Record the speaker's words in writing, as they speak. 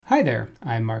Hi there,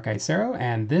 I'm Mark Isero,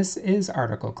 and this is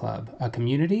Article Club, a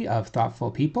community of thoughtful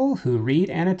people who read,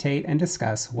 annotate, and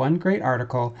discuss one great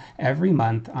article every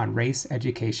month on race,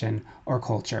 education, or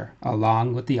culture,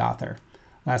 along with the author.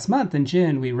 Last month in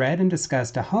June, we read and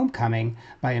discussed A Homecoming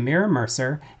by Amirah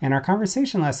Mercer, and our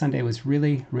conversation last Sunday was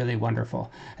really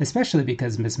wonderful, especially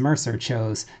because Ms. Mercer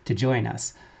chose to join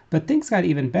us. But things got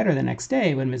even better the next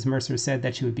day when Ms. Mercer said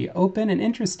that she would be open and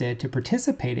interested to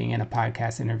participating in a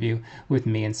podcast interview with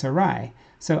me and Sarai.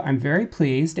 So I'm very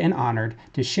pleased and honored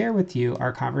to share with you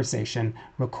our conversation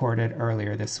recorded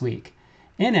earlier this week.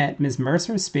 In it, Ms.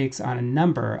 Mercer speaks on a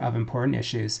number of important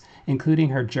issues, including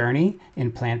her journey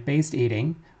in plant-based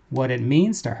eating, what it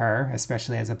means to her,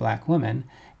 especially as a Black woman,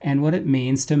 and what it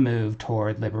means to move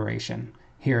toward liberation.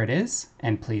 Here it is,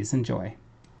 and please enjoy.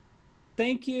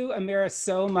 Thank you, Amirah,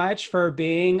 so much for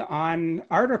being on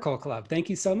Article Club. Thank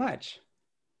you so much.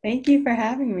 Thank you for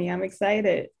having me. I'm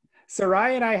excited.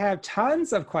 Sarai and I have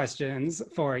tons of questions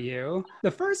for you.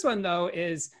 The first one, though,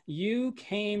 is you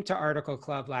came to Article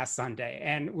Club last Sunday,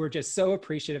 and we're just so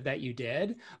appreciative that you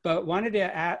did. But I wanted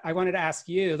to ask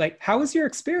you, how was your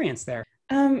experience there?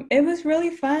 It was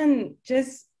really fun,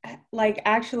 just like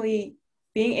actually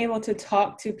being able to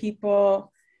talk to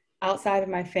people outside of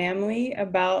my family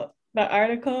about the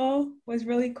article was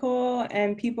really cool,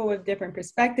 and people with different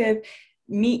perspective,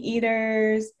 meat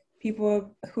eaters,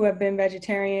 people who have been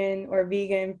vegetarian or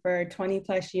vegan for 20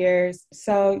 plus years.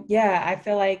 So yeah, I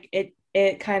feel like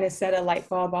it kind of set a light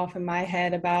bulb off in my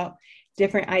head about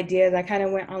different ideas. I kind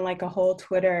of went on like a whole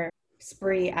Twitter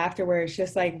spree afterwards,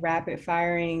 just like rapid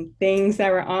firing things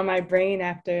that were on my brain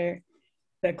after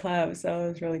the club. So it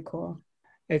was really cool.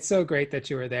 It's so great that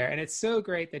you were there. And it's so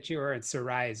great that you were in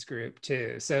Sarai's group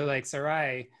too. So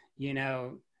Sarai, you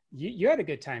had a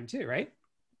good time too, right?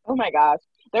 Oh my gosh.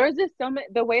 There was just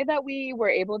the way that we were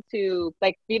able to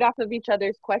like feed off of each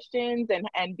other's questions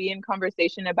and be in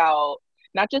conversation about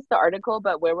not just the article,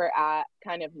 but where we're at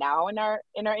kind of now in our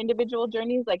individual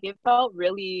journeys. Like it felt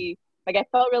really like I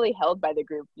felt really held by the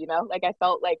group, you know? Like I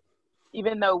felt like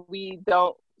even though we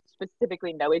don't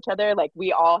specifically know each other, like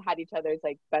we all had each other's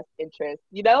like best interests,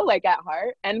 you know, like at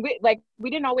heart. And we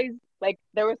didn't always like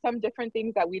there were some different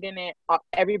things that we didn't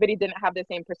everybody didn't have the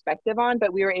same perspective on,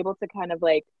 but we were able to kind of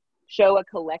like show a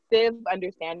collective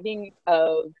understanding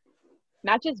of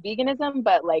not just veganism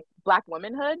but like Black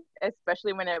womanhood,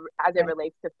 especially as it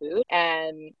relates to food.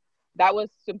 And that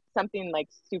was something like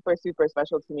super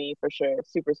special to me, for sure.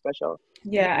 Super special.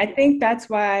 Yeah, I think that's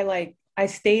why I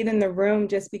stayed in the room,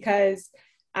 just because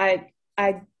I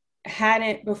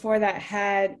hadn't before that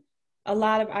had a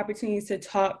lot of opportunities to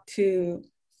talk to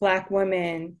Black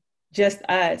women, just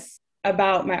us,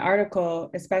 about my article,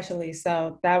 especially.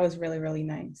 So that was really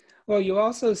nice. Well, you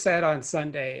also said on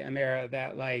Sunday, Amirah,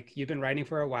 that you've been writing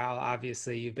for a while.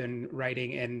 Obviously, you've been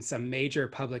writing in some major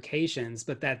publications,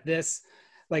 but that this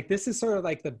is sort of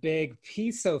like the big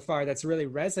piece so far that's really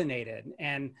resonated.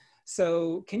 And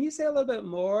so can you say a little bit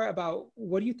more about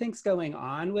what do you think's going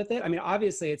on with it? I mean,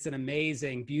 obviously it's an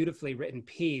amazing, beautifully written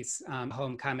piece,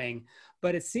 Homecoming,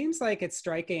 but it seems like it's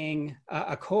striking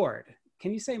a chord.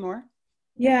 Can you say more?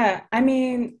 Yeah, I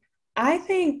mean, I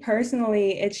think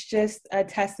personally, it's just a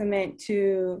testament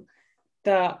to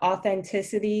the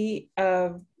authenticity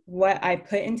of what I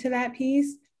put into that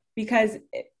piece, because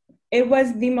it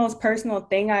was the most personal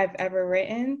thing I've ever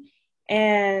written.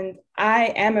 And I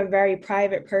am a very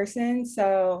private person.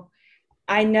 So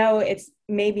I know it's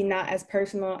maybe not as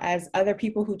personal as other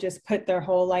people who just put their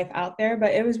whole life out there,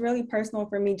 but it was really personal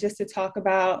for me just to talk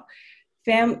about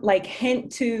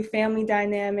hint to family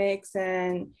dynamics,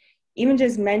 and even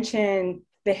just mention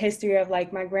the history of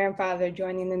like my grandfather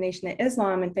joining the Nation of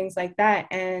Islam and things like that.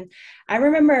 And I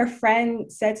remember a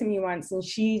friend said to me once, and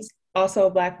she's also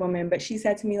a Black woman, but she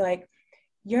said to me like,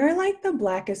 "You're like the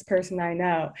Blackest person I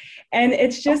know." And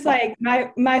it's just like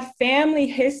my family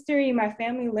history, my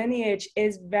family lineage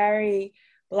is very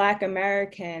Black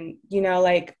American, you know,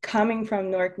 like coming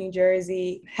from Newark, New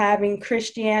Jersey, having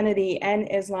Christianity and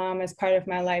Islam as part of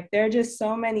my life. There are just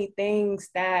so many things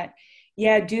that,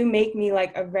 yeah, do make me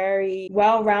like a very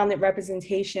well-rounded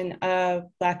representation of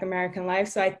Black American life.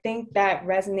 So I think that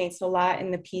resonates a lot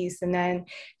in the piece. And then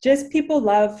just people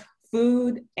love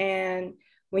food. And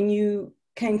when you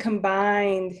can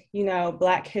combine, you know,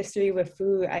 Black history with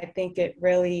food, I think it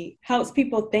really helps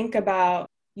people think about,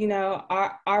 you know,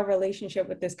 our relationship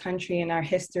with this country and our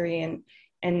history,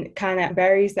 and kind of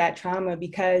buries that trauma,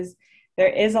 because there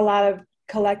is a lot of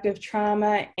collective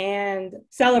trauma and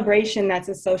celebration that's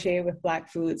associated with Black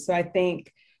food. So I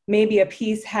think maybe a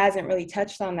piece hasn't really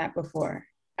touched on that before.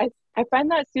 I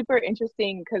find that super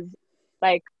interesting because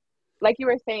like you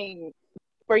were saying,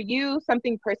 for you,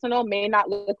 something personal may not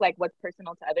look like what's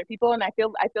personal to other people. And I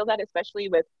feel that especially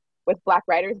with Black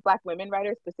writers, Black women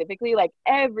writers specifically, like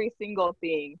every single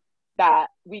thing that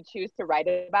we choose to write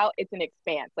about, it's an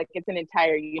expanse, like it's an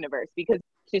entire universe, because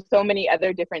to so many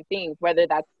other different things, whether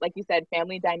that's, like you said,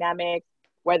 family dynamics,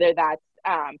 whether that's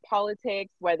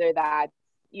politics, whether that's,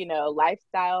 you know,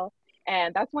 lifestyle.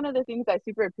 And that's one of the things I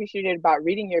super appreciated about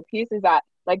reading your piece, is that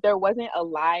like there wasn't a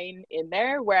line in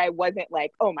there where I wasn't like,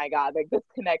 oh my God, like this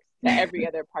connects to every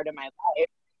other part of my life,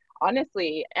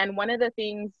 honestly. And one of the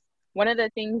things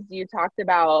you talked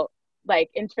about, like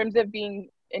in terms of being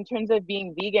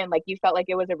vegan, like you felt like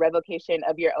it was a revocation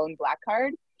of your own Black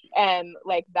card. And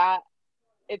like that,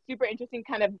 it's super interesting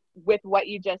kind of with what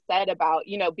you just said about,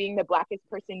 you know, being the Blackest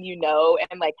person, you know,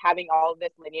 and like having all of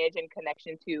this lineage and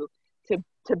connection to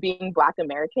being Black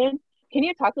American. Can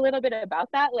you talk a little bit about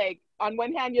that? Like on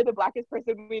one hand, you're the Blackest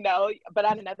person we know, but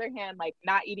on another hand, like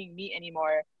not eating meat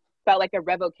anymore felt like a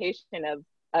revocation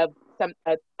of some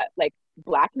like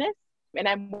Blackness. And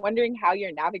I'm wondering how you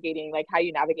navigate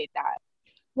that.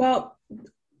 Well,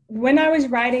 when I was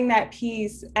writing that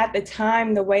piece at the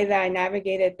time, the way that I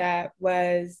navigated that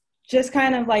was just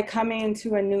kind of like coming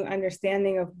into a new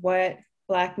understanding of what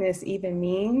Blackness even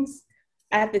means.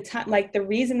 At the time, like the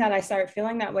reason that I started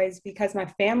feeling that way is because my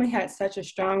family had such a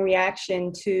strong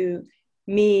reaction to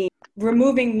me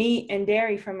removing meat and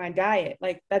dairy from my diet.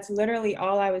 Like that's literally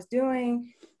all I was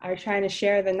doing. I was trying to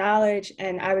share the knowledge,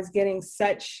 and I was getting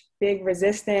such big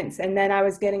resistance. And then I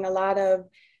was getting a lot of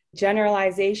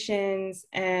generalizations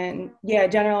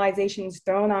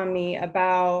thrown on me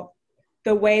about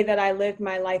the way that I lived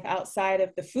my life outside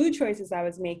of the food choices I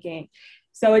was making.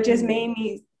 So it just made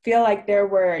me feel like there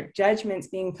were judgments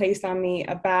being placed on me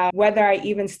about whether I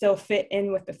even still fit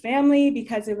in with the family,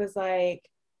 because it was like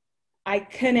I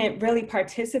couldn't really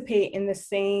participate in the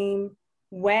same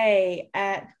way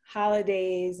at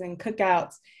holidays and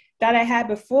cookouts that I had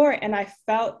before. And I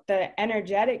felt the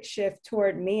energetic shift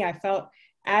toward me. I felt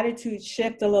attitude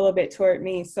shift a little bit toward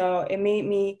me. So it made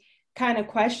me kind of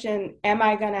question, am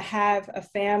I going to have a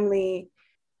family,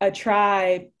 a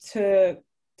tribe to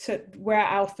where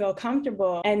I'll feel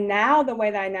comfortable? And now the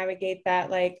way that I navigate that,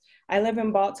 like I live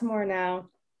in Baltimore now,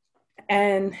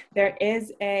 and there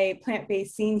is a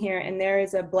plant-based scene here, and there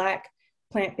is a Black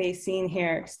plant-based scene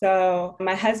here. So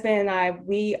my husband and I,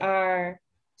 we are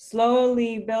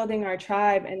slowly building our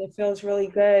tribe, and it feels really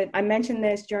good. I mentioned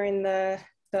this during the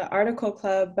article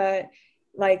club, but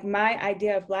like my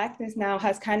idea of Blackness now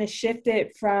has kind of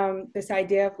shifted from this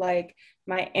idea of like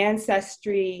my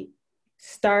ancestry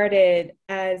started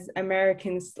as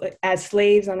Americans, as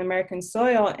slaves on American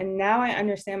soil. And now I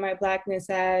understand my Blackness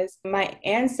as my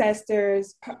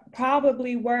ancestors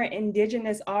probably were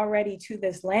indigenous already to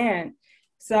this land.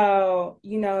 So,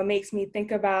 you know, it makes me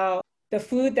think about the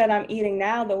food that I'm eating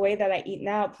now, the way that I eat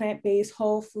now, plant-based,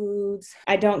 whole foods.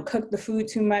 I don't cook the food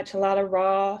too much. A lot of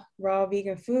raw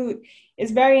vegan food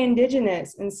is very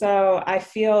indigenous. And so I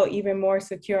feel even more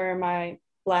secure in my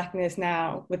Blackness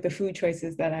now with the food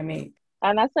choices that I make.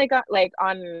 And that's like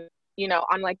on, you know,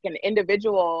 on like an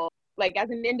individual, like as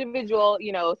an individual,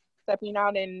 you know, stepping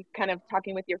out and kind of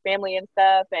talking with your family and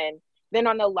stuff. And then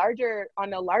on a larger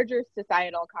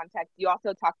societal context, you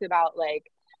also talked about like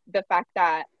the fact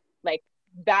that like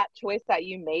that choice that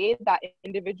you made, that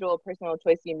individual personal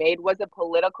choice you made, was a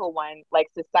political one, like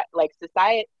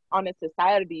society on a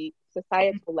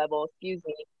societal level, excuse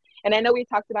me. And I know we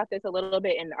talked about this a little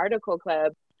bit in the article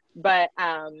club, but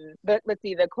let's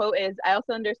see, the quote is, I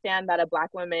also understand that a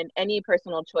Black woman, any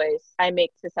personal choice I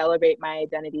make to celebrate my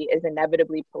identity is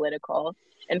inevitably political.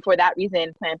 And for that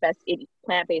reason,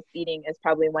 plant-based eating is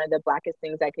probably one of the Blackest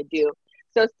things I could do.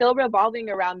 So still revolving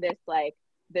around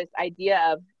this idea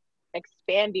of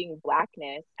expanding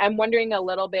Blackness, I'm wondering a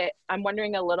little bit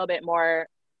more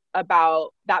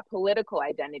about that political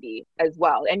identity as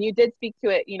well. And you did speak to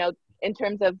it, you know, in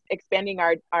terms of expanding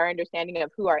our understanding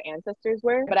of who our ancestors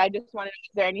were. But I just wanted,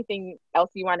 is there anything else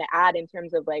you want to add in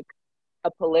terms of like a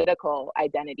political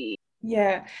identity?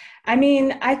 Yeah, I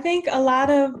mean, I think a lot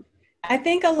of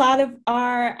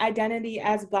our identity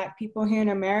as Black people here in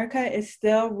America is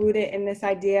still rooted in this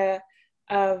idea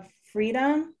of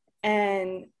freedom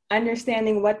and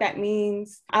understanding what that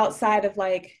means outside of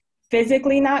like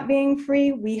physically not being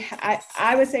free.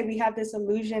 I would say we have this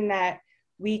illusion that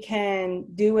we can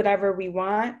do whatever we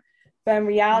want, but in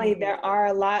reality, there are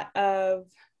a lot of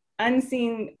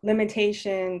unseen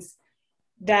limitations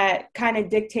that kind of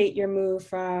dictate your move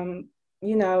from,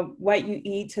 you know, what you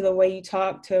eat to the way you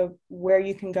talk to where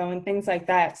you can go and things like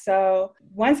that. So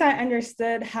once I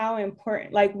understood how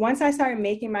important, like once I started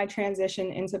making my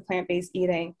transition into plant-based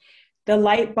eating, the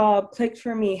light bulb clicked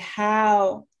for me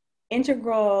how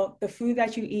integral the food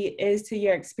that you eat is to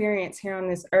your experience here on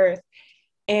this earth.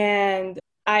 And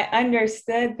I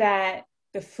understood that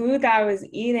the food that I was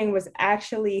eating was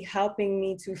actually helping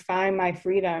me to find my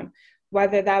freedom,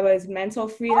 whether that was mental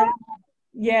freedom.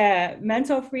 Yeah,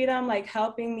 mental freedom, like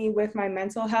helping me with my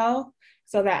mental health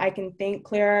so that I can think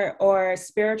clearer, or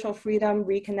spiritual freedom,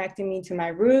 reconnecting me to my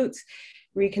roots,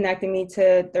 reconnecting me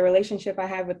to the relationship I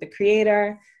have with the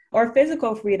creator, or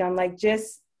physical freedom, like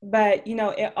just, but you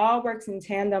know, it all works in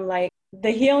tandem. Like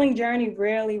the healing journey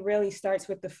really starts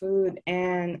with the food.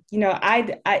 And, you know,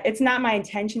 it's not my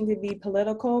intention to be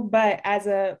political, but as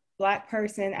a Black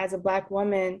person, as a Black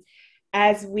woman,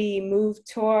 as we move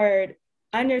toward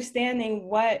understanding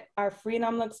what our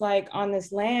freedom looks like on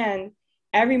this land,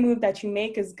 every move that you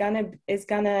make is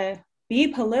gonna be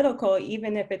political,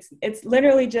 even if it's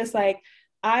literally just like,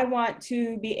 I want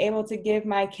to be able to give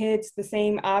my kids the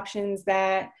same options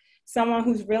that someone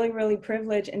who's really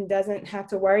privileged and doesn't have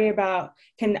to worry about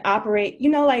can operate, you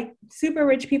know, like super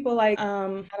rich people like I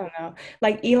don't know,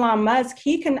 like Elon Musk.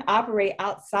 He can operate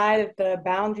outside of the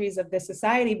boundaries of this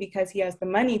society because he has the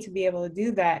money to be able to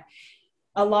do that,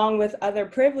 along with other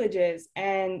privileges.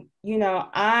 And, you know,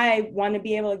 I want to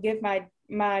be able to give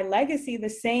my legacy the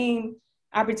same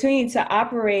opportunity to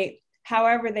operate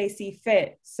however they see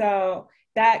fit. So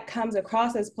that comes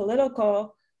across as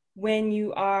political when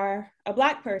you are a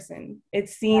Black person.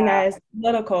 It's seen as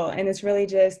political, and it's really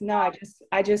just, no,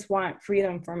 I just want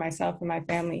freedom for myself and my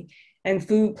family. And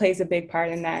food plays a big part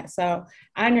in that. So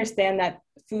I understand that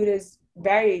food is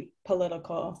very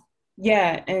political.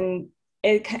 Yeah, and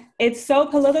it's so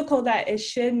political that it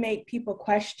should make people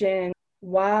question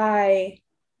why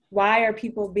are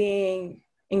people being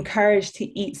encouraged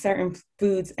to eat certain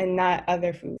foods and not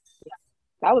other foods.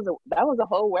 That was a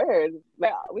whole word.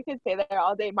 Like, we could stay there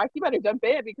all day. Mark, you better jump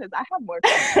in because I have more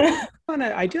questions.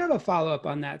 I do have a follow-up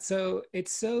on that. So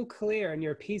it's so clear, and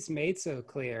your piece made so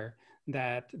clear,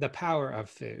 that the power of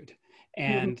food,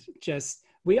 and just,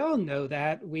 we all know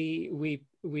that we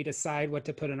decide what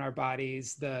to put in our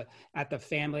bodies, at the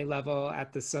family level,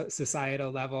 at the societal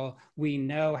level. We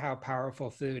know how powerful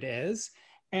food is,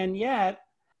 and yet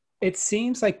it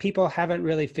seems like people haven't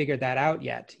really figured that out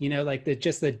yet. You know, like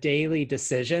just the daily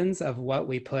decisions of what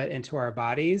we put into our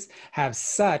bodies have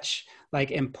such like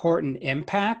important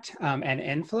impact and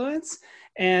influence.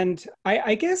 And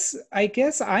I guess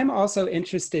I'm also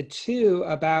interested too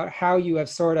about how you have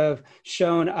sort of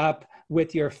shown up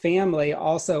with your family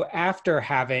also after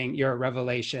having your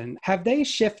revelation. Have they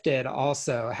shifted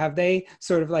also? Have they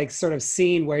sort of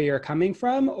seen where you're coming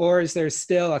from, or is there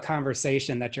still a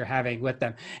conversation that you're having with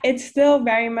them? It's still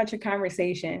very much a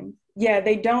conversation. Yeah,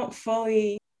 they don't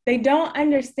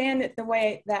understand it the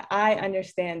way that I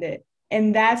understand it.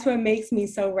 And that's what makes me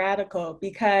so radical,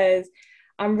 because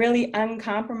I'm really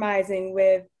uncompromising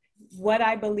with what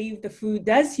I believe the food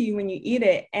does to you when you eat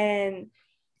it. And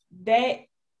they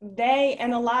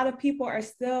and a lot of people are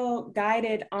still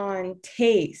guided on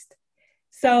taste.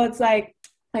 So it's like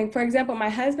for example, my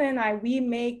husband and I, we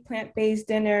make plant-based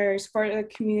dinners for the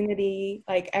community.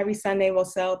 Like every Sunday we'll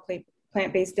sell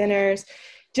plant-based dinners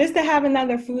just to have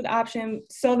another food option,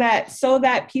 so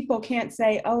that people can't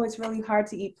say, oh, it's really hard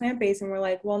to eat plant-based. And we're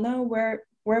like, well, no,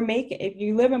 we're making, if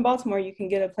you live in Baltimore, you can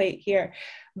get a plate here.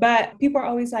 But people are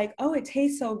always like, oh, it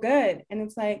tastes so good. And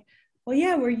it's like, well,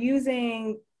 yeah, we're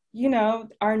using, you know,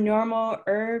 our normal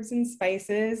herbs and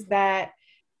spices that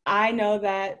I know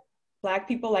that Black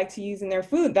people like to use in their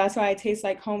food. That's why it tastes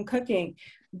like home cooking.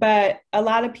 But a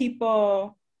lot of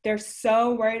people, they're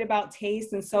so worried about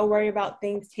taste and so worried about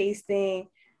things tasting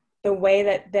the way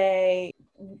that they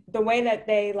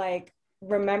like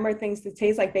remember things to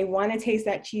taste. Like they want to taste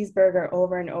that cheeseburger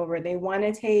over and over. They want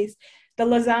to taste the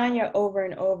lasagna over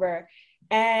and over.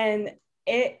 And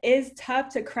it is tough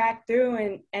to crack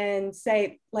through and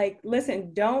say, like,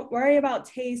 listen, don't worry about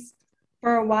taste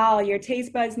for a while. Your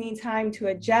taste buds need time to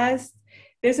adjust.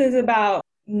 This is about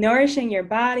nourishing your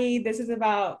body. This is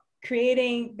about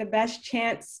creating the best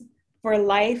chance for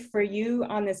life for you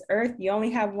on this earth. You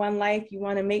only have one life. You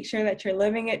want to make sure that you're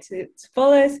living it to its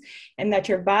fullest and that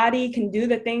your body can do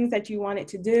the things that you want it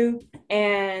to do.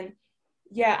 And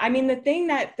yeah, I mean, the thing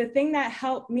that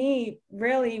helped me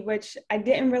really, which I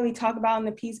didn't really talk about in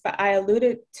the piece, but I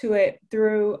alluded to it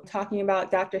through talking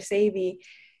about Dr. Sebi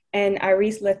and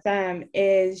Iris Lethem,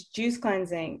 is juice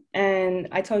cleansing. And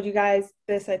I told you guys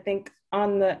this, I think,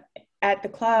 at the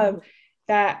club,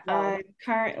 that I'm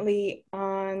currently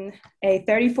on a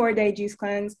 34-day juice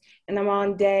cleanse, and I'm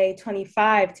on day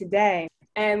 25 today.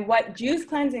 And what juice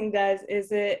cleansing does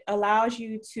is it allows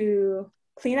you to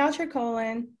clean out your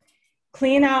colon.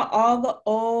 clean out all the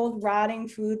old rotting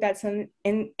food that's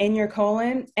in your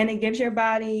colon, and it gives your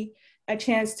body a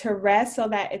chance to rest so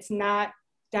that it's not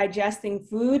digesting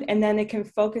food, and then it can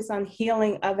focus on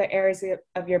healing other areas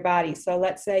of your body. So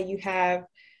let's say you have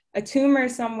a tumor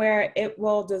somewhere, it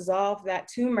will dissolve that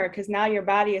tumor because now your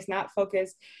body is not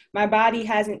focused. My body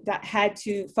hasn't had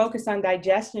to focus on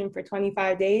digestion for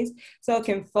 25 days, so it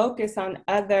can focus on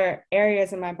other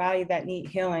areas in my body that need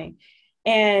healing.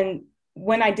 And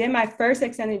when I did my first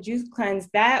extended juice cleanse,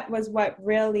 that was what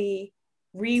really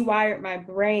rewired my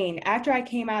brain. After I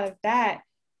came out of that,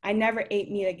 I never ate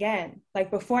meat again.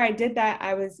 Like before I did that,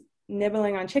 I was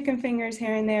nibbling on chicken fingers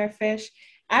here and there, fish.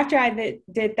 After I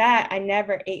did that, I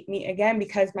never ate meat again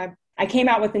because I came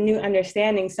out with a new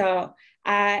understanding. So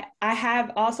I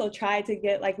have also tried to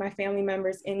get like my family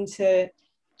members into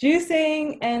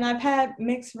juicing, and I've had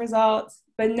mixed results,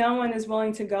 but no one is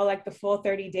willing to go like the full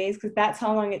 30 days because that's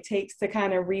how long it takes to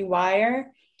kind of rewire.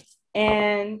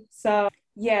 And so,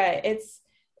 yeah, it's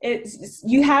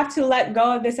you have to let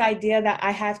go of this idea that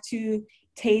I have to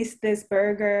taste this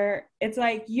burger. It's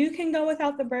like you can go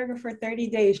without the burger for 30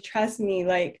 days. Trust me,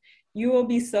 like you will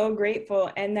be so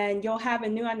grateful. And then you'll have a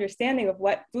new understanding of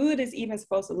what food is even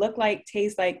supposed to look like,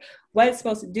 taste like, what it's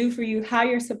supposed to do for you, how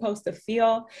you're supposed to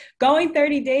feel. Going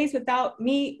 30 days without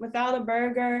meat, without a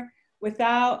burger,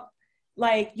 without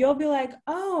like, you'll be like,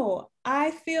 oh,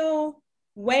 I feel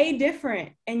way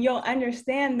different. And you'll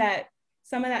understand that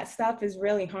some of that stuff is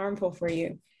really harmful for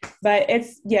you. But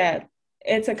it's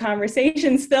a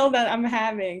conversation still that I'm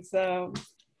having. So,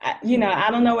 I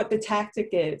don't know what the tactic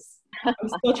is. I'm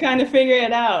still trying to figure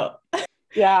it out.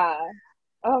 Yeah.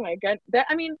 Oh my god.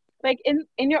 I mean, like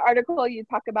in your article, you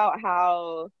talk about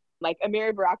how like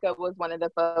Amirah Baraka was one of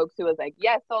the folks who was like,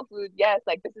 yes, soul food, yes,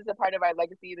 like this is a part of our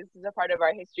legacy, this is a part of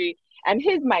our history, and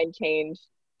his mind changed.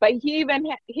 But he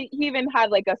even had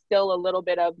like still a little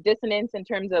bit of dissonance in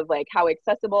terms of like how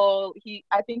accessible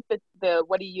I think that the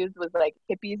what he used was like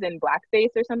hippies in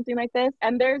blackface or something like this.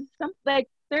 And there's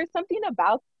something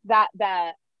about that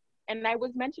and I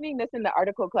was mentioning this in the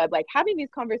article club, like having these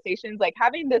conversations, like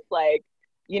having this like,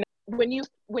 when you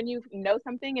know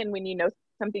something and when you know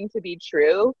something to be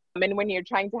true, and when you're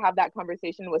trying to have that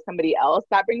conversation with somebody else,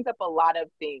 that brings up a lot of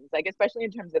things, like especially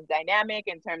in terms of dynamic,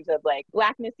 in terms of like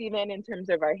blackness, even in terms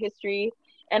of our history.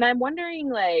 And I'm wondering,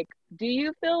 like, do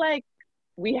you feel like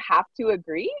we have to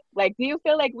agree? Like, do you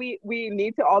feel like we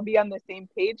need to all be on the same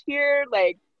page here?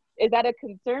 Like, is that a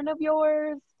concern of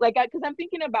yours? Like, because I'm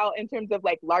thinking about in terms of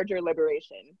like larger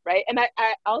liberation, right? And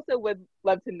I also would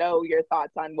love to know your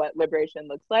thoughts on what liberation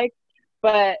looks like.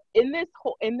 But in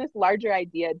this larger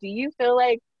idea, do you feel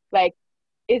like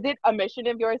is it a mission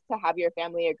of yours to have your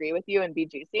family agree with you and be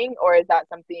juicing, or is that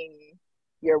something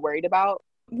you're worried about?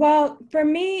 Well, for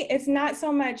me, it's not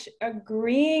so much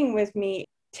agreeing with me,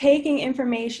 taking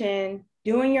information,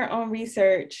 doing your own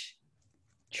research,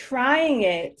 trying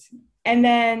it, and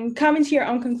then coming to your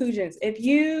own conclusions. If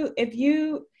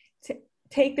you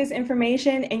take this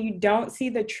information and you don't see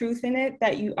the truth in it,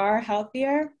 that you are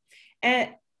healthier, and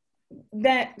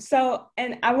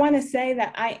and I want to say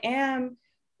that I am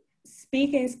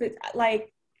speaking,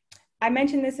 like I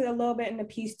mentioned this a little bit in the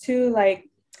piece too, like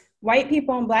white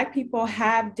people and Black people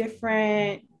have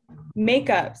different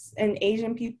makeups and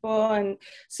Asian people. And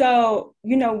so,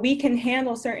 we can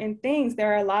handle certain things.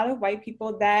 There are a lot of white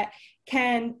people that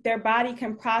their body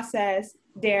can process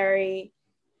dairy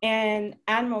and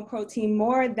animal protein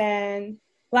more than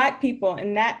Black people.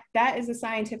 And that is a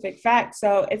scientific fact.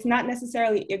 So it's not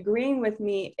necessarily agreeing with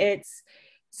me, it's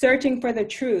searching for the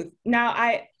truth.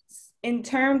 Now, in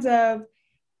terms of,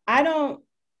 I don't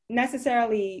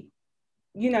necessarily,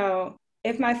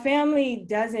 if my family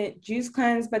doesn't juice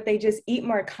cleanse, but they just eat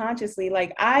more consciously,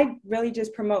 like I really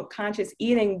just promote conscious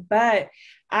eating. But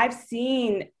I've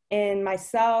seen in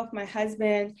myself, my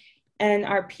husband, and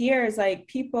our peers, like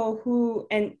people who,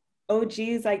 and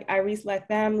OGs like Iris let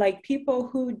them, like people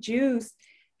who juice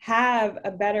have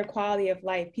a better quality of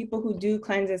life. People who do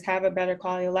cleanses have a better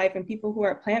quality of life, and people who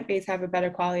are plant-based have a better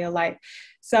quality of life.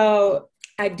 So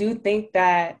I do think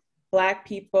that Black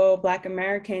people, Black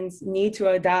Americans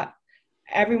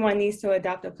everyone needs to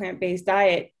adopt a plant-based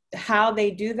diet. How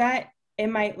they do that, it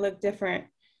might look different,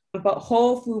 but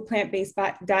whole food plant-based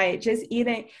diet, just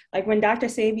eating, like when Dr.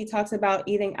 Sebi talks about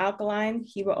eating alkaline,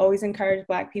 he will always encourage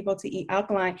Black people to eat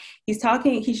alkaline. He's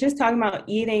just talking about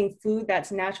eating food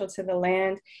that's natural to the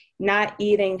land, not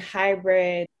eating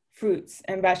hybrid fruits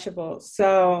and vegetables.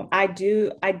 So I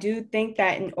do think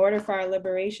that in order for our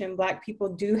liberation, Black people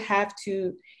do have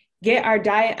to get our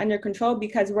diet under control,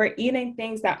 because we're eating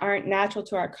things that aren't natural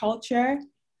to our culture,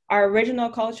 our original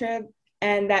culture,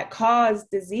 and that cause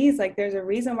disease. Like there's a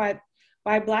reason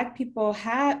why Black people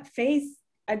face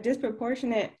a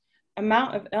disproportionate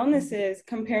amount of illnesses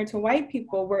compared to white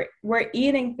people. We're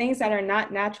eating things that are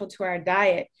not natural to our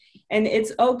diet. And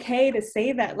it's okay to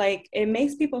say that. Like it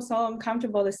makes people so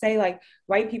uncomfortable to say like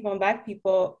white people and Black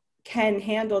people can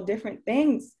handle different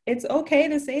things. It's okay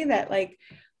to say that. Like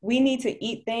we need to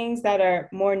eat things that are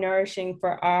more nourishing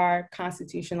for our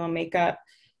constitutional makeup.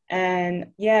 And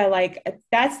yeah, like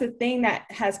that's the thing that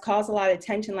has caused a lot of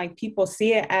tension. Like people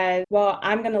see it as, well,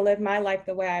 I'm going to live my life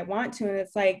the way I want to. And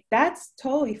it's like, that's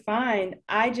totally fine.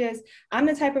 I'm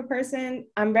the type of person,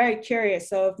 I'm very curious.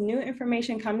 So if new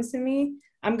information comes to me,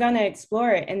 I'm going to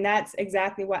explore it. And that's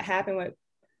exactly what happened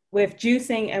with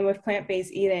juicing and with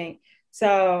plant-based eating.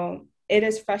 So it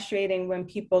is frustrating when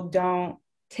people don't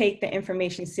take the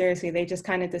information seriously. They just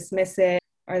kind of dismiss it.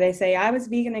 Or they say, I was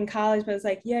vegan in college, but it's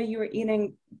like, yeah, you were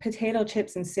eating potato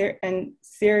chips and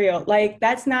cereal. Like,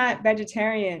 that's not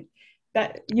vegetarian.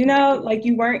 That, like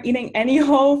you weren't eating any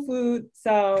whole food.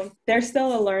 So there's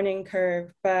still a learning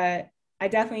curve, but I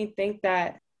definitely think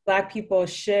that Black people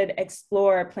should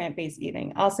explore plant-based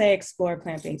eating. I'll say explore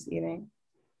plant-based eating.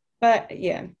 But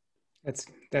yeah.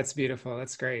 That's beautiful.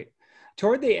 That's great.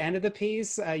 Toward the end of the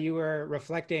piece, you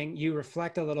reflect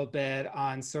a little bit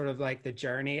on sort of like the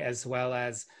journey as well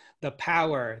as the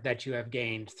power that you have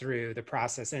gained through the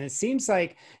process. And it seems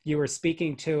like you were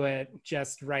speaking to it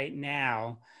just right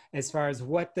now as far as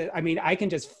I can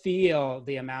just feel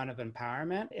the amount of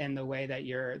empowerment in the way that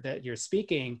you're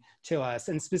speaking to us.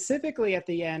 And specifically at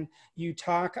the end, you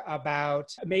talk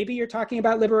about, maybe you're talking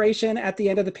about liberation at the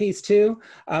end of the piece too,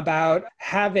 about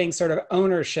having sort of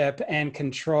ownership and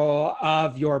control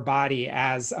of your body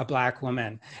as a Black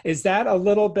woman. Is that a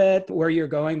little bit where you're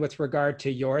going with regard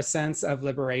to your sense of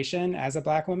liberation as a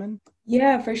Black woman?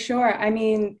 Yeah, for sure. I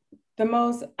mean, the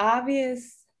most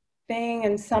obvious thing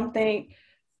and something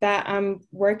that I'm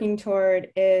working toward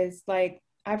is like,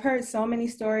 I've heard so many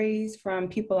stories from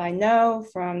people I know,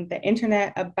 from the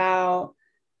internet, about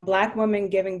Black women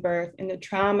giving birth and the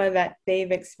trauma that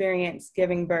they've experienced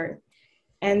giving birth.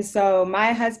 And so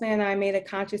my husband and I made a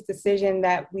conscious decision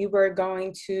that we were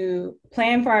going to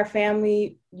plan for our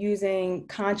family using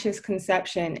conscious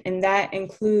conception. And that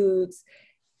includes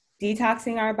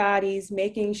detoxing our bodies,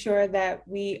 making sure that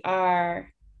we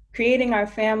are creating our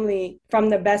family from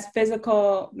the best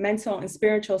physical, mental, and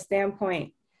spiritual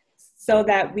standpoint so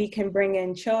that we can bring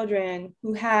in children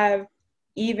who have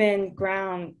even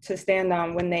ground to stand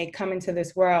on when they come into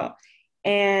this world.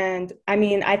 And I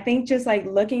mean, I think just like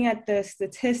looking at the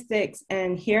statistics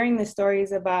and hearing the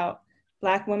stories about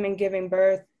Black women giving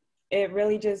birth, it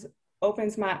really just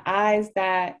opens my eyes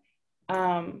that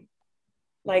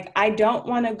like I don't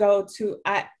want to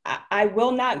I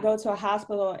will not go to a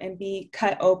hospital and be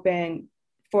cut open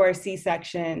for a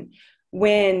C-section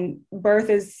when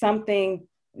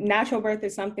natural birth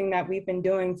is something that we've been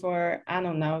doing for, I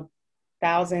don't know,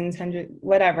 thousands, hundreds,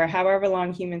 whatever, however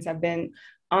long humans have been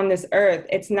on this earth.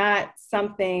 It's not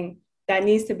something that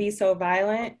needs to be so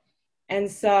violent.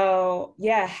 And so,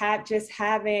 yeah, just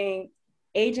having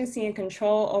agency and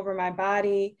control over my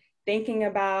body, thinking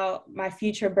about my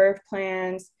future birth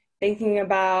plans, thinking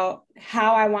about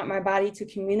how I want my body to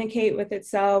communicate with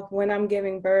itself when I'm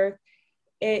giving birth,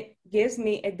 it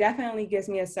definitely gives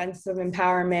me a sense of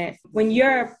empowerment. When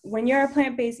you're a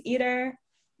plant-based eater,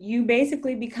 you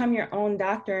basically become your own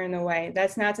doctor in a way.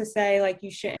 That's not to say like you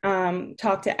shouldn't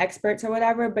talk to experts or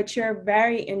whatever, but you're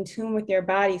very in tune with your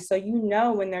body. So you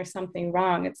know when there's something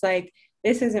wrong. It's like,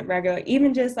 this isn't regular.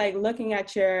 Even just like looking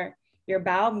at your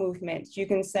bowel movements, you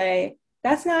can say,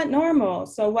 that's not normal.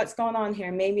 So what's going on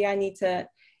here? Maybe I need to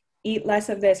eat less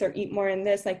of this or eat more in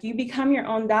this. Like you become your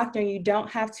own doctor and you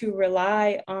don't have to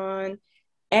rely on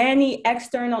any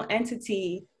external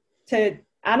entity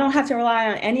I don't have to rely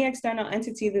on any external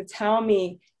entity to tell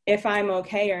me if I'm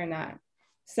okay or not.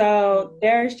 So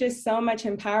there's just so much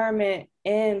empowerment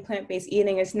in plant-based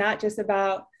eating. It's not just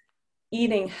about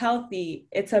eating healthy.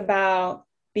 It's about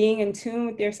being in tune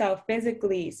with yourself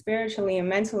physically, spiritually, and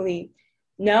mentally,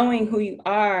 knowing who you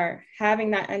are,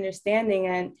 having that understanding.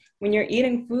 And when you're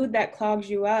eating food that clogs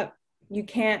you up, you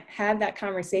can't have that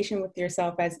conversation with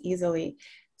yourself as easily.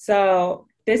 So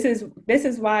this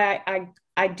is why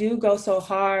I do go so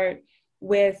hard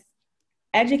with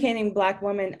educating Black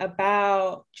women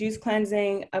about juice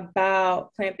cleansing,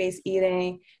 about plant-based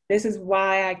eating. This is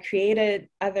why I created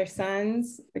Other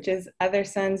Suns, which is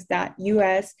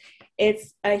othersuns.us.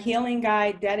 It's a healing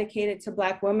guide dedicated to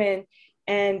Black women.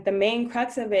 And the main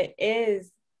crux of it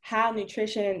is how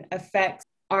nutrition affects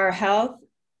our health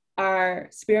our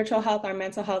spiritual health, our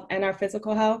mental health, and our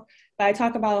physical health. But I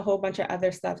talk about a whole bunch of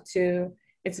other stuff too.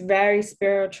 It's very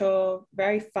spiritual,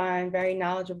 very fun, very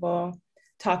knowledgeable.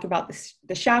 Talk about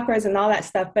the chakras and all that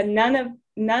stuff, but none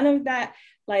of that,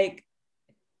 like,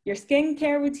 your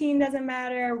skincare routine doesn't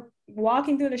matter.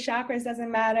 Walking through the chakras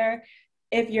doesn't matter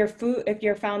if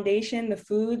your foundation, the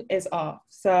food, is off.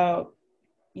 So,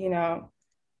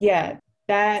 yeah,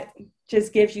 that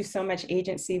just gives you so much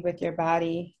agency with your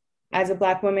body. As a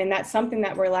Black woman, that's something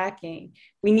that we're lacking.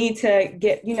 We need to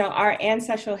get, our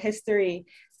ancestral history.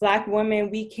 Black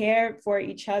women, we cared for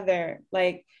each other.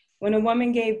 Like, when a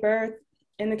woman gave birth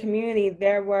in the community,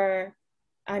 there were,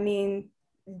 I mean,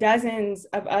 dozens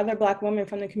of other Black women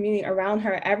from the community around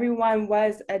her. Everyone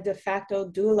was a de facto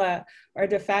doula or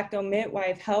de facto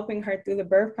midwife helping her through the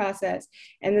birth process.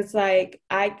 And it's like,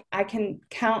 I can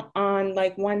count on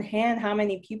like one hand how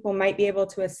many people might be able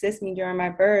to assist me during my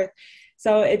birth.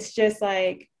 So it's just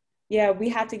like, yeah, we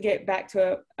have to get back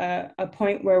to a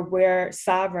point where we're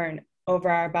sovereign over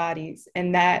our bodies.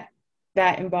 And that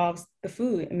involves the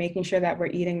food and making sure that we're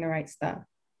eating the right stuff.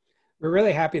 We're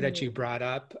really happy that you brought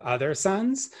up Other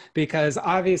Sons, because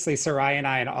obviously Sarai and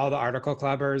I and all the article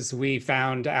clubbers, we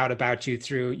found out about you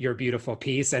through your beautiful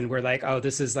piece. And we're like, oh,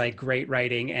 this is like great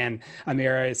writing. And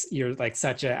Amirah, you're like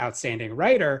such an outstanding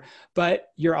writer, but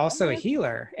you're also a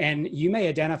healer. And you may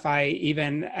identify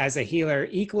even as a healer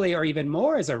equally or even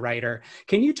more as a writer.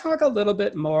 Can you talk a little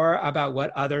bit more about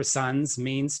what Other Sons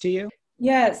means to you?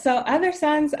 Yeah, so Other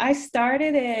Sons, I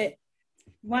started it,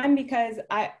 one, because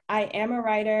I am a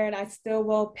writer and I still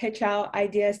will pitch out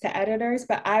ideas to editors,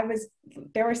 but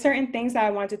there were certain things that I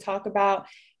wanted to talk about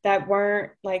that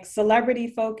weren't like celebrity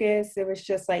focused. It was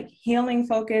just like healing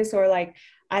focused, or like,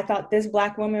 I thought this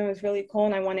Black woman was really cool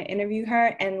and I want to interview her.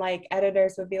 And like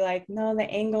editors would be like, no, the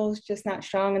angle's just not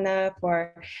strong enough,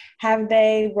 or have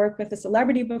they worked with a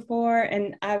celebrity before?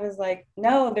 And I was like,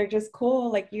 no, they're just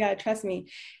cool. Like, you got to trust me.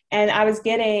 And I was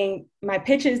getting my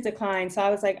pitches declined. So I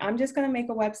was like, I'm just going to make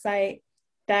a website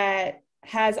that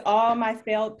has all my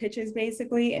failed pitches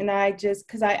basically. And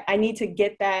because I need to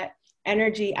get that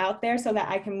energy out there so that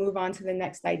I can move on to the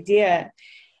next idea.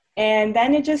 And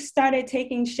then it just started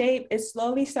taking shape. It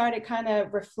slowly started kind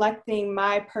of reflecting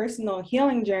my personal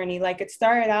healing journey. Like, it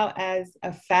started out as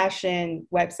a fashion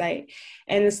website,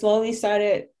 and it slowly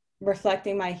started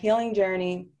reflecting my healing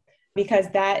journey, because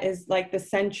that is like the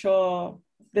central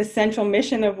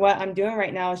mission of what I'm doing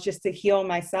right now, is just to heal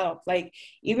myself. Like,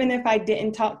 even if I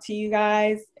didn't talk to you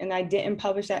guys and I didn't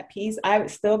publish that piece, I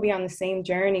would still be on the same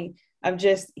journey of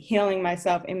just healing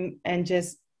myself and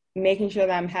just making sure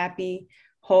that I'm happy,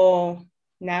 whole,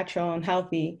 natural, and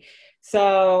healthy.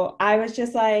 So I was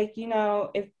just like,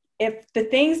 if the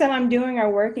things that I'm doing are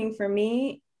working for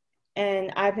me,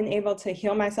 and I've been able to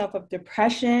heal myself of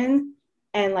depression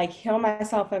and like heal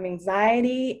myself of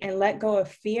anxiety and let go of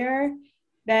fear,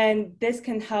 then this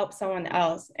can help someone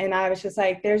else. And I was just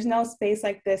like, there's no space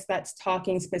like this that's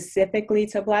talking specifically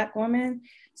to Black women.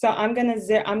 So I'm gonna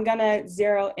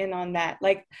zero in on that.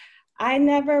 Like, I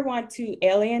never want to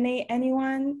alienate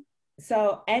anyone.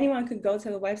 So anyone could go to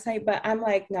the website, but I'm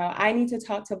like, no, I need to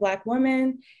talk to Black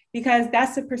women, because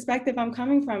that's the perspective I'm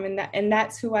coming from, and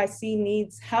that's who I see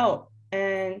needs help.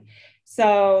 And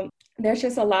so there's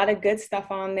just a lot of good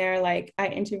stuff on there. Like, I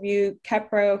interviewed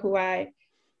Kepra, who I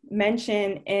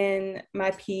mentioned in my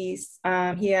piece.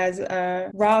 He's a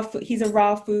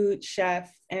raw food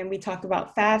chef, and we talked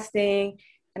about fasting.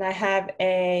 And I have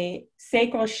a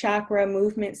sacral chakra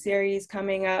movement series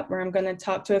coming up, where I'm going to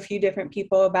talk to a few different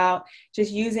people about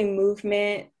just using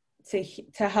movement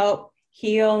to help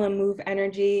heal and move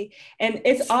energy. And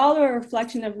it's all a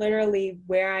reflection of literally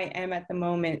where I am at the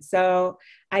moment. So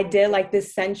I did like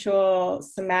this sensual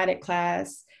somatic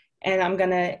class, and I'm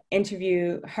going to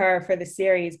interview her for the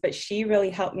series, but she really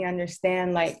helped me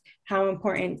understand like how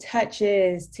important touch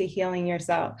is to healing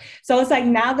yourself. So it's like,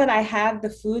 now that I have the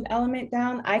food element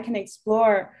down, I can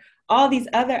explore all these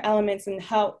other elements and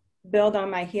help build on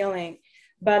my healing.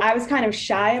 But I was kind of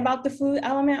shy about the food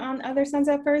element on Other Sons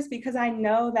at first, because I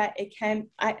know that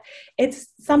it's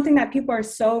something that people are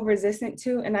so resistant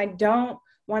to. And I don't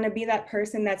want to be that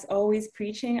person that's always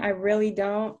preaching. I really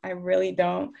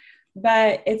don't.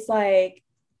 But it's like,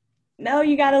 no,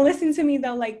 you got to listen to me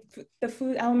though. Like, the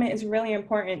food element is really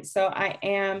important. So I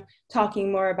am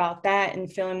talking more about that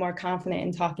and feeling more confident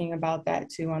in talking about that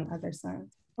too on Other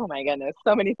Sons. Oh my goodness,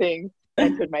 so many things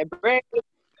entered my brain.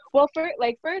 Well, first,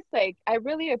 I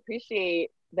really appreciate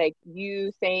like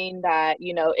you saying that,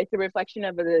 it's a reflection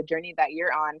of the journey that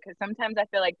you're on. Because sometimes I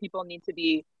feel like people need to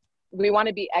be we want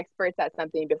to be experts at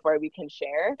something before we can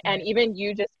share. And even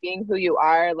you just being who you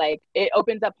are, like it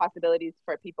opens up possibilities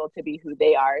for people to be who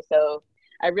they are. So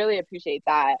I really appreciate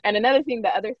that. And another thing,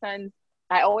 the other sons,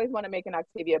 I always want to make an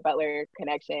Octavia Butler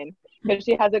connection because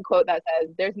she has a quote that says,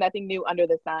 "There's nothing new under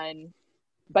the sun,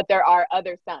 but there are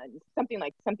other suns," something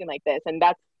like this. And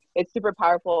it's super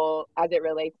powerful as it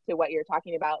relates to what you're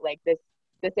talking about, like this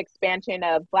expansion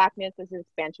of Blackness, this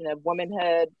expansion of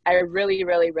womanhood. I really,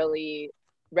 really, really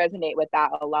resonate with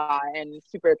that a lot, and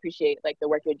super appreciate like the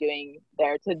work you're doing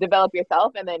there to develop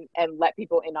yourself and let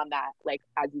people in on that like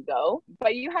as you go.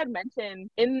 But you had mentioned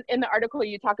in the article,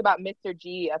 you talk about Mr.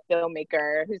 G, a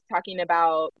filmmaker who's talking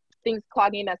about things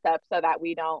clogging us up so that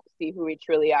we don't see who we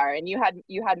truly are. And you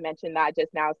had mentioned that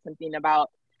just now, something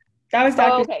about that was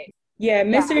Dr. Okay. Yeah,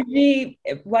 Mr. G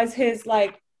was his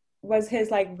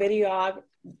video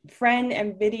friend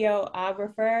and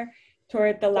videographer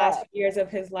toward the last few years of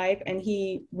his life, and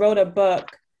he wrote a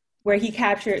book where he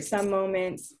captured some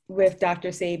moments with Dr.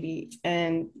 Sebi,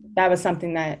 and that was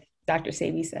something that Dr.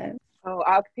 Sebi said. Oh,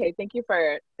 okay. Thank you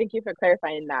for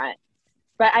clarifying that.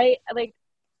 But I like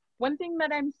one thing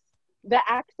that the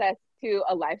access to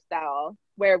a lifestyle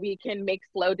where we can make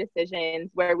slow decisions,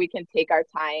 where we can take our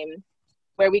time,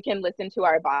 where we can listen to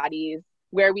our bodies,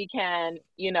 where we can,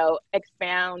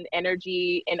 expound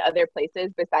energy in other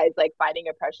places besides like fighting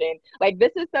oppression. Like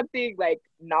this is something like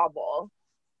novel.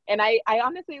 And I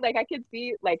honestly, like I could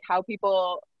see like how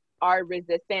people are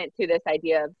resistant to this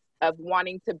idea of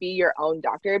wanting to be your own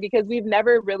doctor, because we've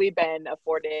never really been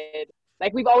afforded,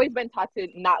 like we've always been taught to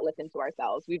not listen to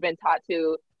ourselves. We've been taught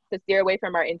to steer away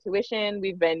from our intuition.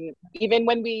 We've been, even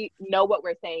when we know what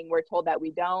we're saying, we're told that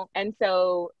we don't. And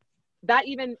so that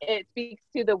even, it speaks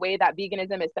to the way that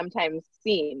veganism is sometimes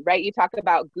seen, right? You talk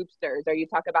about goopsters, or you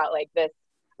talk about like this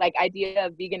like idea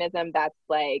of veganism that's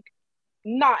like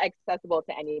not accessible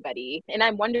to anybody. And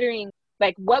I'm wondering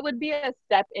like what would be a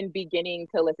step in beginning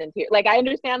to listen to? Like I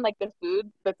understand like the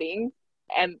food, the things,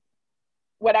 and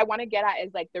what I want to get at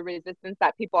is like the resistance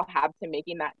that people have to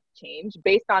making that change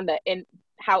based on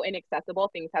how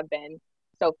inaccessible things have been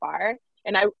so far.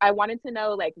 And I wanted to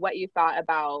know like what you thought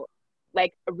about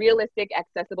like a realistic,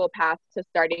 accessible path to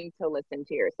starting to listen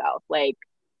to yourself, like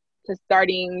to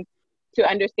starting to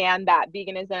understand that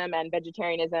veganism and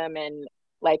vegetarianism and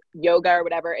like yoga or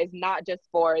whatever is not just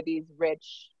for these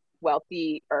rich,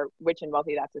 wealthy, or rich and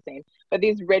wealthy, that's the same, but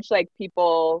these rich like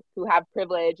people who have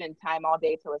privilege and time all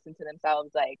day to listen to themselves.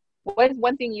 Like what is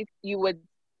one thing you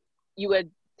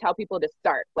would tell people to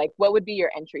start? Like what would be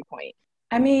your entry point?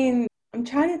 I mean, I'm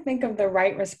trying to think of the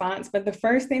right response, but the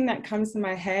first thing that comes to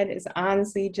my head is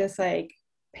honestly just like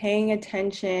paying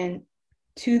attention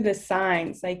to the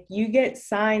signs. Like you get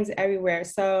signs everywhere.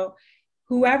 So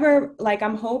whoever, like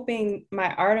I'm hoping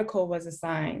my article was a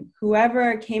sign.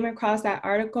 Whoever came across that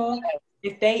article,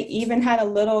 if they even had a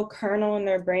little kernel in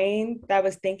their brain that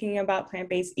was thinking about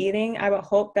plant-based eating, I would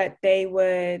hope that they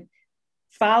would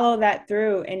follow that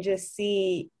through and just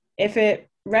see if it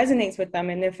resonates with them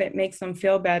and if it makes them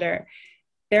feel better.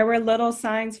 There were little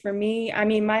signs for me. I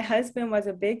mean, my husband was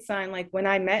a big sign. Like when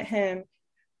I met him,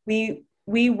 we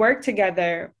worked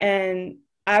together and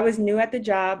I was new at the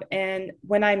job. And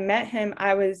when I met him,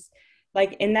 I was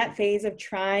like in that phase of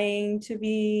trying to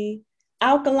be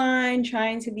alkaline,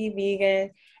 trying to be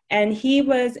vegan. And he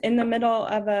was in the middle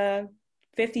of a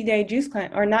 50-day juice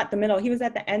cleanse, or not the middle, he was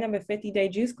at the end of a 50-day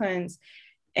juice cleanse.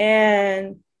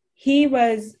 And he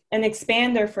was an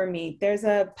expander for me. There's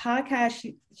a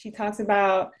podcast, she talks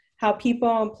about how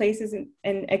people and places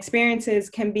and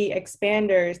experiences can be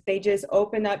expanders. They just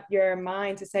open up your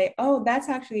mind to say, oh, that's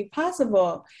actually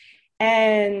possible.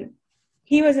 And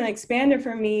he was an expander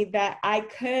for me that I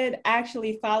could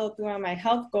actually follow through on my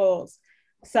health goals.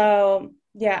 So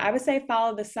yeah, I would say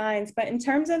follow the signs. But in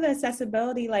terms of the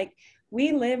accessibility, like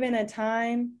we live in a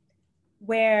time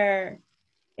where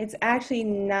it's actually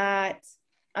not,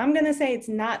 I'm going to say it's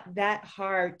not that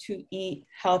hard to eat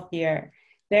healthier.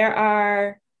 There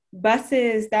are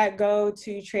buses that go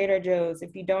to Trader Joe's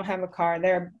if you don't have a car.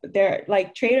 They're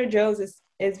like Trader Joe's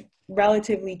is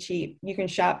relatively cheap. You can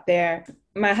shop there.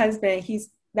 My husband, he's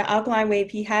the Alkaline Wave.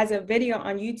 He has a video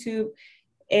on YouTube.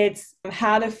 It's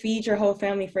how to feed your whole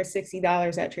family for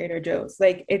 $60 at Trader Joe's.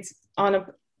 Like it's on a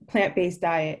plant-based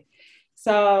diet.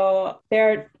 So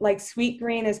they're like Sweet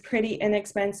Green is pretty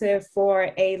inexpensive for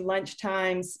a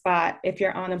lunchtime spot. If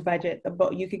you're on a budget,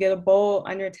 you could get a bowl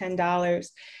under $10.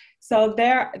 So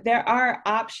there are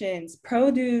options.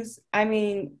 Produce, I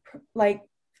mean, like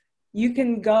you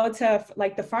can go to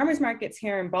like the farmers markets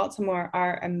here in Baltimore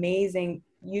are amazing.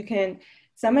 You can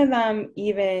Some of them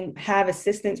even have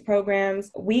assistance programs.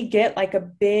 We get like a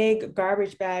big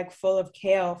garbage bag full of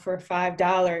kale for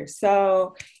 $5.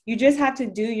 So you just have to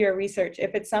do your research.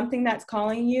 If it's something that's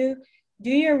calling you,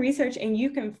 do your research and you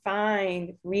can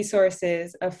find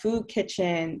resources, a food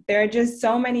kitchen. There are just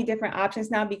so many different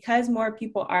options now because more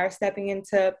people are stepping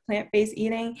into plant-based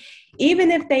eating.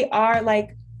 Even if they are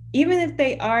like, even if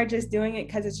they are just doing it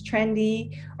because it's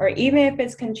trendy, or even if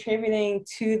it's contributing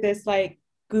to this like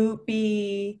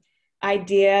goopy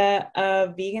idea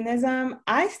of veganism,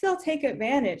 I still take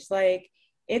advantage. Like,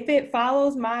 if it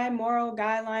follows my moral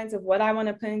guidelines of what I want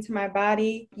to put into my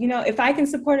body, you know, if I can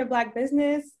support a Black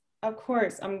business, of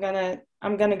course I'm gonna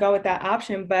go with that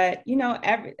option. But you know,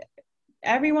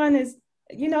 everyone is,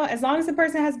 you know, as long as the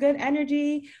person has good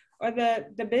energy or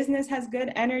the business has good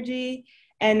energy,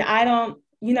 and I don't,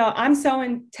 you know, I'm so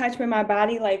in touch with my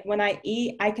body. Like when I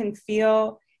eat, I can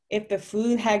feel if the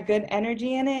food had good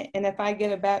energy in it, and if I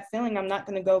get a bad feeling, I'm not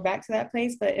going to go back to that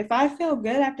place. But if I feel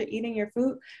good after eating your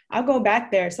food, I'll go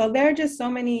back there. So there are just so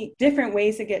many different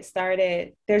ways to get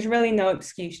started. There's really no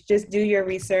excuse. Just do your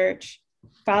research,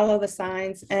 follow the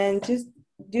signs, and just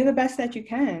do the best that you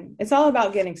can. It's all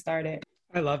about getting started.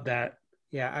 I love that.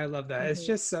 Yeah, I love that. It's Mhm.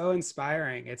 just so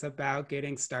inspiring. It's about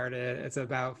getting started. It's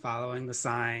about following the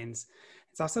signs.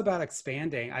 It's also about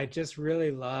expanding. I just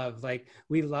really love, like,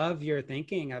 we love your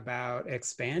thinking about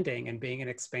expanding and being an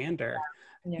expander.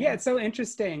 Yeah, Yeah. it's so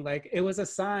interesting. Like, it was a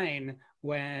sign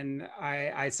when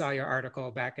I saw your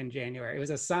article back in January. It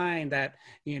was a sign that,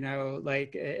 you know,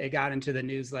 like it got into the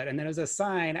newsletter. And then it was a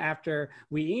sign after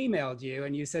we emailed you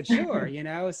and you said, sure, you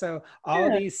know, so all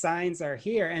Yeah. these signs are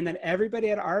here. And then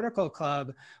everybody at Article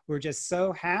Club were just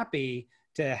so happy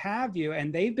to have you,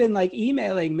 and they've been like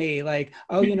emailing me like,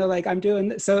 oh, you know, like I'm doing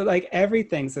this. So like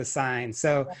everything's a sign.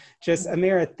 So just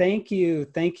Amirah, thank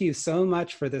you so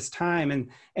much for this time.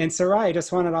 And Sarai, I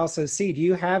just wanted to also see, do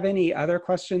you have any other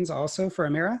questions also for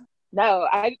Amirah?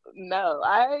 I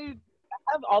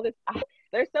have all this.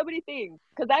 There's so many things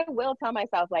because I will tell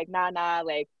myself like, nah,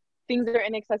 like things are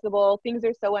inaccessible, things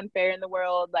are so unfair in the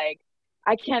world, like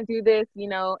I can't do this, you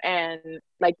know. And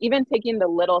like even taking the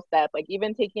little step, like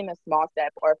even taking a small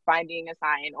step or finding a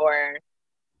sign or,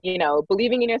 you know,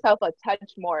 believing in yourself a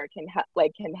touch more can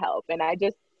help. And I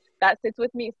just, that sits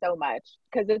with me so much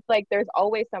because it's like there's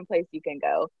always some place you can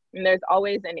go, and there's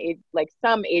always like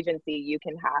some agency you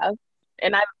can have.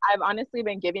 And I've honestly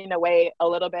been giving away a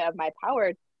little bit of my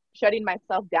power, shutting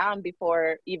myself down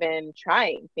before even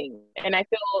trying things. And I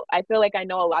feel like I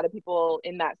know a lot of people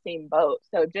in that same boat.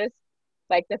 So just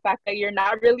like the fact that you're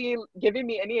not really giving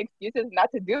me any excuses not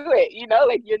to do it, you know,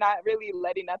 like you're not really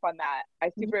letting up on that.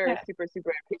 I super, Yeah. super,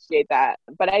 super appreciate that.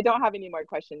 But I don't have any more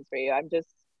questions for you. I'm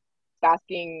just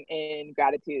basking in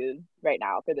gratitude right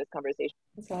now for this conversation.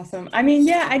 That's awesome. I mean,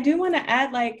 yeah, I do want to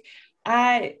add, like,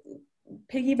 I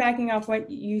piggybacking off what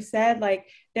you said, like,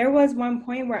 there was one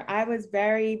point where I was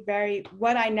very, very,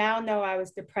 what I now know, I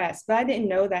was depressed, but I didn't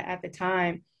know that at the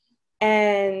time.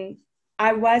 And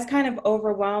I was kind of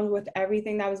overwhelmed with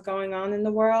everything that was going on in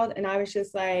the world. And I was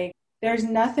just like, there's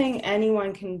nothing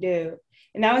anyone can do.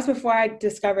 And that was before I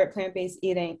discovered plant-based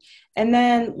eating. And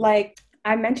then, like,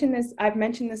 I've mentioned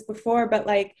this before, but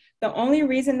like the only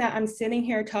reason that I'm sitting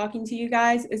here talking to you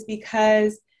guys is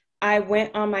because I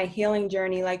went on my healing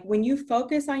journey. Like when you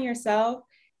focus on yourself,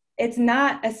 it's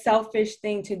not a selfish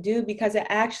thing to do because it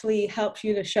actually helps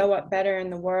you to show up better in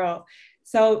the world.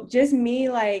 So just me,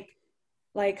 like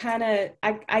kind of,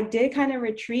 I did kind of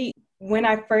retreat when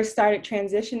I first started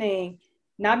transitioning,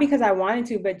 not because I wanted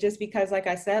to, but just because, like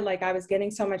I said, like I was getting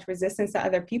so much resistance to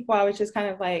other people. I was just kind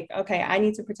of like, okay, I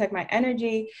need to protect my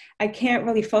energy. I can't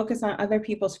really focus on other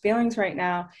people's feelings right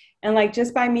now. And like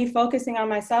just by me focusing on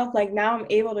myself, like now I'm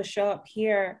able to show up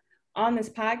here on this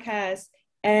podcast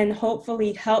and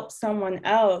hopefully help someone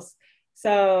else.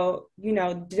 So, you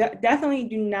know, definitely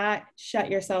do not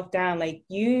shut yourself down. Like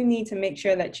you need to make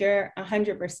sure that you're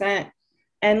 100%.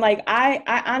 And like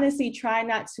I honestly try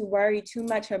not to worry too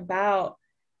much about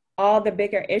all the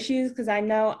bigger issues because I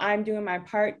know I'm doing my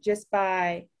part just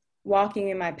by walking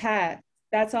in my path.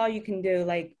 That's all you can do.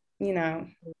 Like, you know,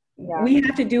 Yeah. we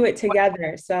have to do it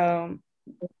together. So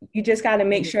you just got to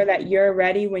make sure that you're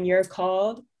ready when you're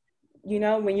called. You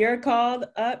know, when you're called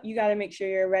up, you got to make sure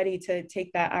you're ready to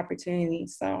take that opportunity.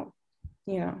 So,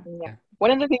 you know. Yeah. Yeah. One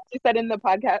of the things you said in the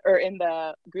podcast or in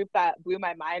the group that blew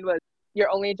my mind was your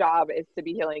only job is to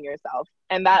be healing yourself.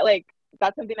 And that like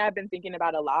that's something I've been thinking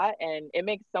about a lot, and it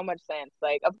makes so much sense.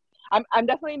 Like I'm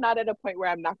definitely not at a point where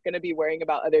I'm not going to be worrying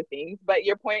about other things, but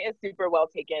your point is super well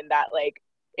taken that like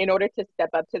in order to step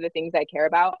up to the things I care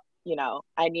about, you know,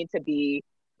 I need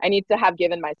to have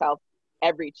given myself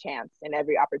every chance and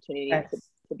every opportunity Yes.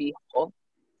 to be whole.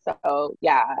 So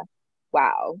yeah,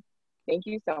 wow. Thank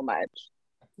you so much.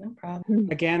 No problem.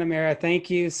 Again, Amirah, thank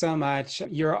you so much.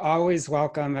 You're always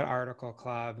welcome at Article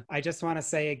Club. I just want to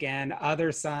say again,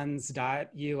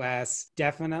 othersons.us.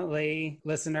 Definitely,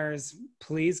 listeners,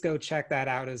 please go check that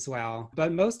out as well.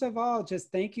 But most of all,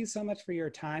 just thank you so much for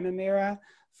your time, Amirah,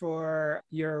 for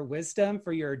your wisdom,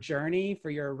 for your journey,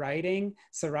 for your writing.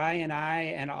 Sarai and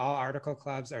I and all Article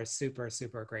Clubs are super,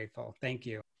 super grateful. Thank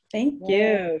you. Thank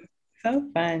you. So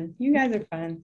fun. You guys are fun.